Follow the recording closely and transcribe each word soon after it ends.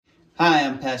Hi,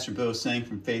 I'm Pastor Bill Sang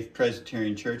from Faith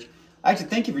Presbyterian Church. I'd like to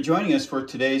thank you for joining us for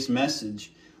today's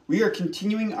message. We are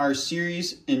continuing our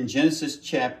series in Genesis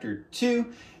chapter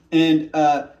 2, and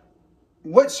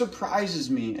what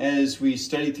surprises me as we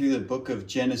study through the book of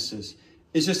Genesis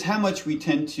is just how much we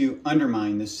tend to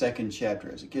undermine this second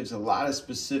chapter, as it gives a lot of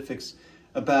specifics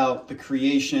about the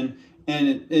creation,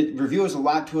 and it reveals a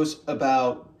lot to us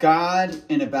about God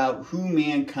and about who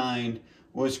mankind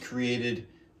was created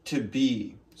to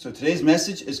be. So today's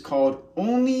message is called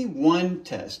Only One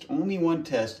Test. Only One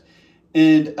Test.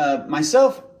 And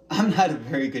myself, I'm not a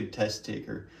very good test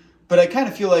taker, but I kind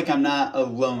of feel like I'm not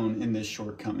alone in this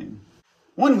shortcoming.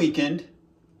 One weekend,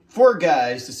 4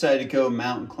 guys decided to go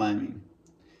mountain climbing.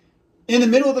 In the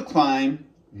middle of the climb,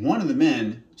 one of the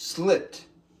men slipped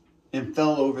and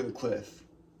fell over the cliff.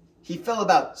 He fell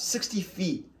about 60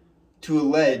 feet to a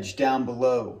ledge down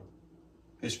below.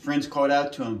 His friends called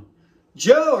out to him,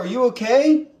 "Joe, are you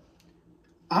okay?"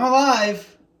 "I'm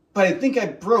alive, but I think I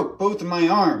broke both of my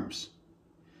arms."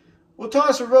 "We'll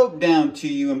toss a rope down to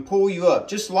you and pull you up.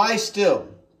 Just lie still,"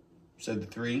 said the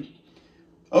 3.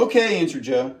 "Okay," answered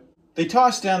Joe. They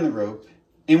tossed down the rope,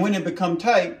 and when it had become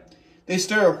tight, they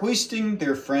started hoisting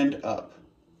their friend up.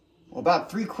 Well, about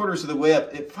 3/4 of the way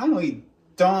up, it finally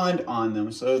dawned on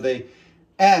them, so they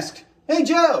asked, "Hey,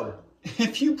 Joe,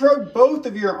 if you broke both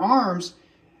of your arms,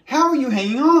 how are you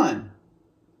hanging on?"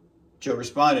 Joe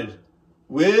responded,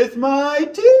 "With my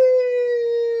teeth."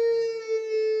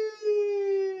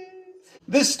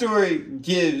 This story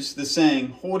gives the saying,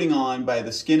 "holding on by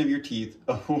the skin of your teeth,"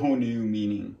 a whole new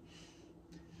meaning.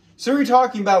 So we're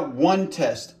talking about one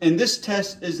test, and this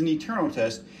test is an eternal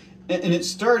test, and it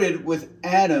started with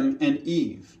Adam and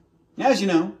Eve. Now, as you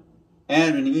know,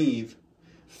 Adam and Eve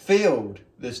failed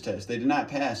this test. They did not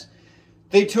pass.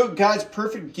 They took God's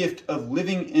perfect gift of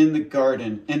living in the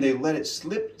garden, and they let it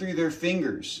slip through their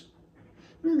fingers.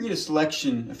 Let me read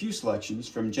a few selections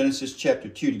from Genesis chapter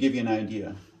 2 to give you an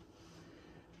idea.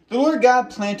 The Lord God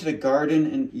planted a garden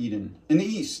in Eden, in the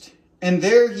east, and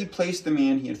there he placed the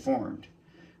man he had formed.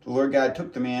 The Lord God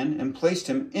took the man and placed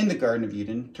him in the Garden of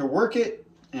Eden to work it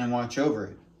and watch over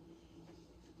it.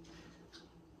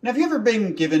 Now, have you ever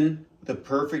been given the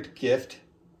perfect gift?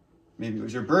 Maybe it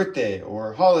was your birthday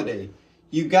or holiday.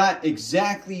 You got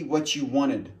exactly what you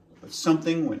wanted, but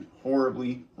something went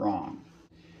horribly wrong.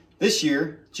 This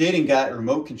year, Jaden got a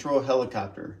remote control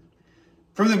helicopter.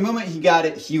 From the moment he got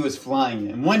it, he was flying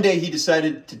it. And one day he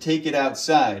decided to take it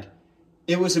outside.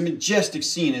 It was a majestic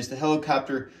scene as the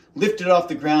helicopter lifted off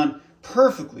the ground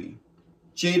perfectly.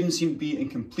 Jaden seemed to be in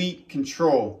complete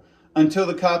control until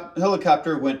the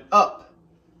helicopter went up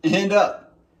and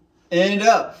up and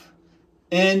up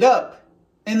and up.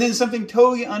 And then something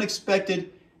totally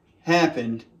unexpected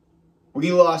happened.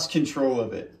 We lost control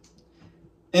of it.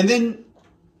 And then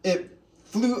it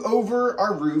flew over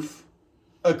our roof,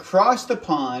 across the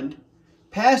pond,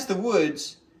 past the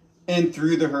woods, and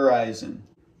through the horizon.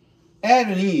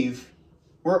 Adam and Eve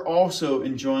were also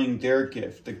enjoying their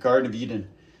gift, the Garden of Eden.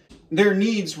 Their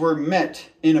needs were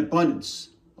met in abundance.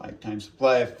 Lifetime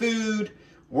supply of food,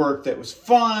 work that was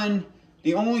fun.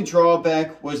 The only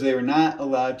drawback was they were not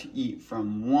allowed to eat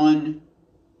from one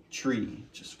tree.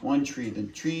 Just one tree, the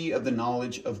tree of the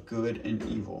knowledge of good and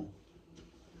evil.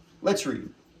 Let's read.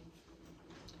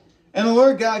 And the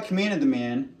Lord God commanded the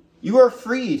man, "You are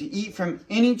free to eat from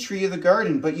any tree of the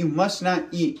garden, but you must not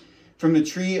eat from the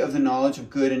tree of the knowledge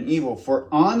of good and evil. For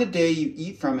on the day you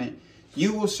eat from it,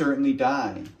 you will certainly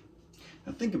die."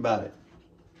 Now think about it.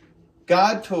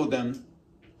 God told them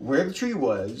where the tree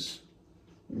was,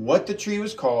 what the tree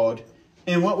was called,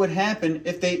 and what would happen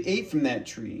if they ate from that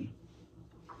tree.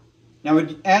 Now,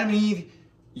 would Adam and Eve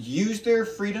use their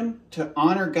freedom to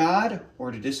honor God or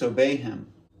to disobey him?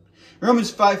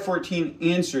 Romans 5:14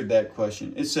 answered that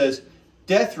question. It says,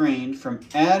 "Death reigned from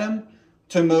Adam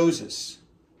to Moses."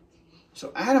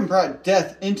 So Adam brought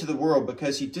death into the world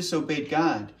because he disobeyed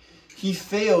God. He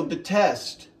failed the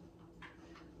test.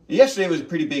 Yesterday was a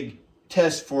pretty big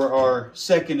test for our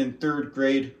 2nd and 3rd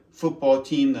grade football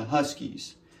team, the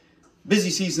Huskies. Busy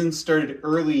season started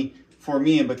early for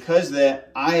me, and because of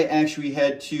that, I actually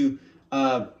had to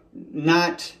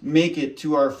not make it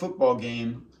to our football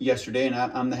game yesterday, and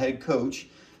I'm the head coach.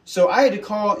 So I had to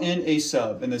call in a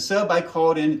sub, and the sub I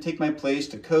called in to take my place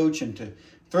to coach and to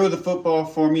throw the football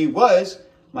for me was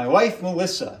my wife,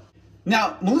 Melissa.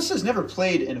 Now, Melissa's never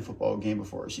played in a football game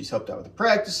before. She's helped out with the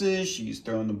practices, she's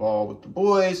thrown the ball with the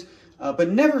boys, but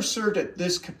never served at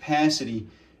this capacity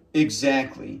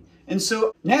exactly. And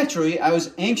so, naturally, I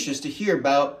was anxious to hear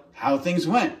about how things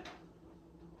went.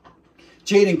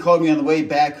 Jaden called me on the way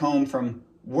back home from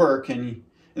work, and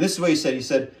this is what he said. He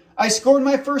said, I scored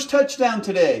my first touchdown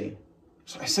today.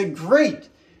 So I said, great.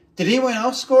 Did anyone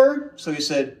else score? So he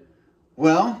said,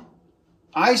 well,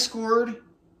 I scored,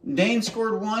 Dane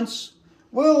scored once,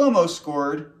 Will almost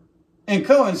scored, and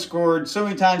Cohen scored so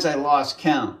many times I lost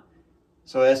count.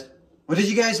 So I asked, what did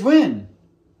you guys win?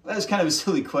 That was kind of a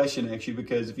silly question, actually,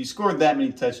 because if you scored that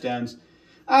many touchdowns,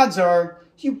 odds are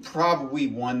you probably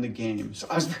won the game. So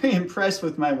I was very impressed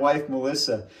with my wife,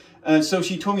 Melissa. So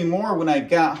she told me more when I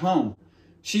got home.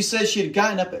 She says she had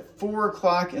gotten up at 4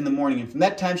 o'clock in the morning, and from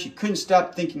that time she couldn't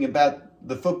stop thinking about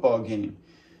the football game.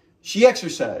 She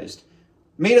exercised,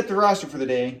 made up the roster for the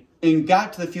day, and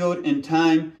got to the field in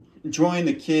time to join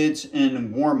the kids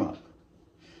in warm-up.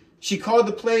 She called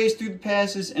the plays, threw the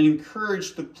passes, and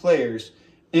encouraged the players,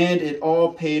 and it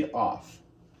all paid off.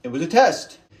 It was a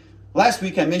test. Last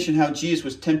week I mentioned how Jesus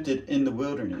was tempted in the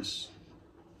wilderness.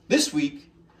 This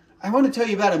week, I want to tell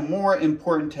you about a more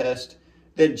important test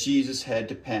that Jesus had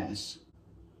to pass.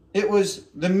 It was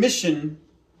the mission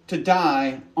to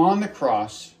die on the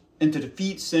cross and to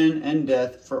defeat sin and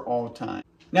death for all time.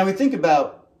 Now we think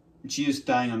about Jesus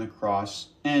dying on the cross,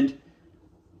 and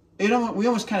we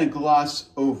almost kind of gloss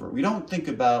over. We don't think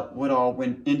about what all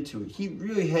went into it. He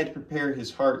really had to prepare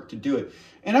his heart to do it.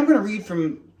 And I'm going to read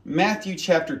from Matthew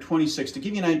chapter 26 to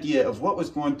give you an idea of what was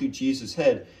going through Jesus'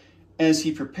 head as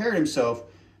he prepared himself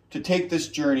to take this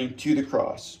journey to the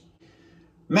cross.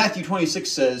 Matthew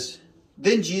 26 says,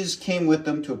 Then Jesus came with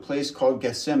them to a place called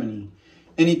Gethsemane,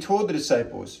 and he told the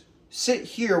disciples, Sit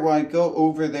here while I go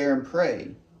over there and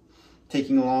pray.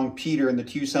 Taking along Peter and the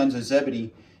 2 sons of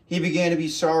Zebedee, he began to be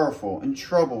sorrowful and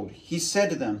troubled. He said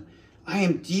to them, I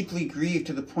am deeply grieved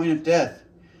to the point of death.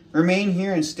 Remain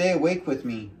here and stay awake with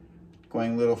me.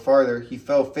 Going a little farther, he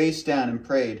fell face down and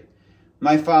prayed,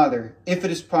 My Father, if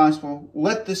it is possible,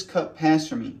 let this cup pass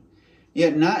from me.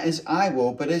 Yet not as I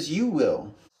will, but as you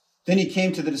will. Then he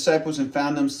came to the disciples and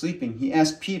found them sleeping. He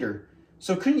asked Peter,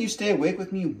 So couldn't you stay awake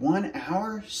with me 1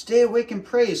 hour? Stay awake and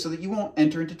pray so that you won't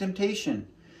enter into temptation.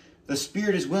 The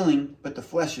spirit is willing, but the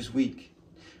flesh is weak.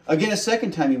 Again, a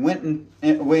second time he went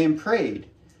away and prayed,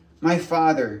 My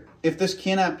Father, if this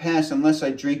cannot pass unless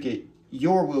I drink it,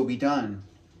 your will be done.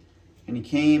 And he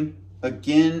came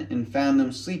again and found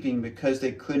them sleeping because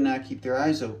they could not keep their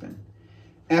eyes open.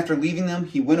 After leaving them,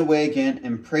 he went away again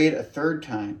and prayed a third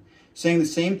time, saying the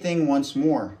same thing once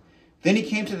more. Then he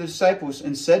came to the disciples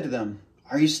and said to them,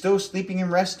 Are you still sleeping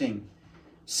and resting?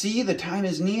 See, the time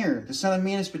is near. The Son of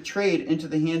Man is betrayed into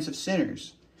the hands of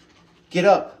sinners. Get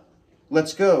up,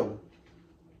 let's go.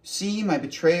 See, my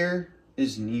betrayer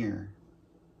is near.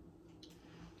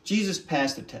 Jesus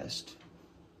passed the test.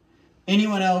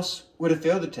 Anyone else would have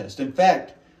failed the test. In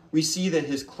fact, we see that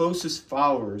his closest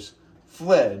followers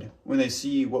fled when they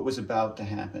see what was about to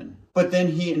happen. But then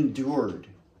he endured.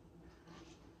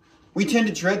 We tend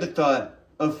to dread the thought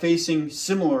of facing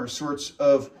similar sorts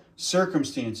of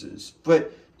circumstances,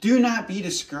 but do not be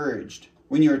discouraged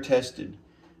when you are tested.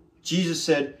 Jesus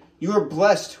said, You are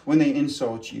blessed when they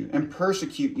insult you and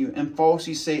persecute you and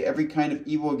falsely say every kind of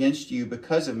evil against you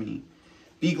because of me.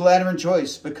 Be glad and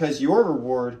rejoice, because your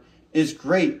reward is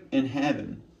great in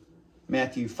heaven.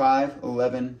 Matthew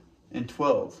 5:11 and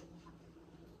 12.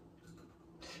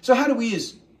 So how do we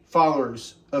as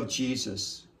followers of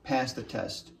Jesus pass the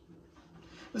test?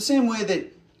 The same way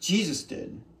that Jesus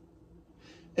did.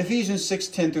 Ephesians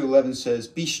 6:10 through 11 says,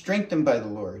 Be strengthened by the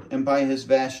Lord and by his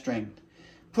vast strength.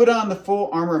 Put on the full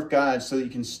armor of God so that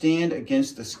you can stand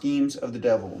against the schemes of the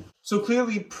devil. So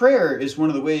clearly prayer is one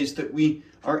of the ways that we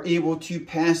are able to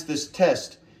pass this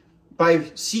test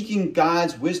by seeking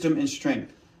God's wisdom and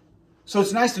strength. So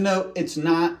it's nice to know it's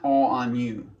not all on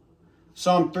you.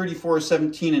 Psalm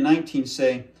 34:17 and 19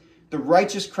 say, The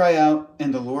righteous cry out,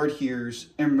 and the Lord hears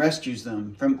and rescues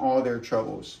them from all their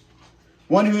troubles.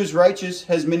 One who is righteous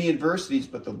has many adversities,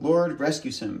 but the Lord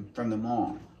rescues him from them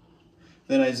all.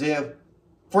 Then Isaiah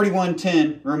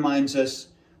 41:10 reminds us,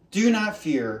 Do not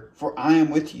fear, for I am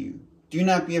with you. Do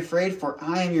not be afraid, for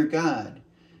I am your God.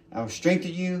 I will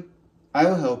strengthen you, I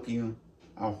will help you,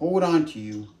 I'll hold on to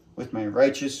you with my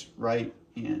righteous right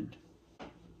hand.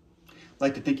 I'd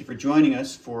like to thank you for joining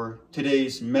us for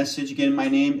today's message. Again, my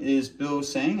name is Bill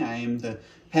Sang. I am the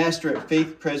pastor at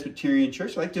Faith Presbyterian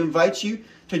Church. I'd like to invite you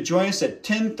to join us at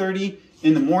 10:30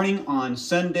 in the morning on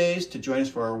Sundays to join us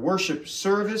for our worship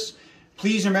service.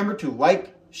 Please remember to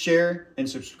like, share, and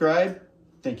subscribe.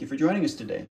 Thank you for joining us today.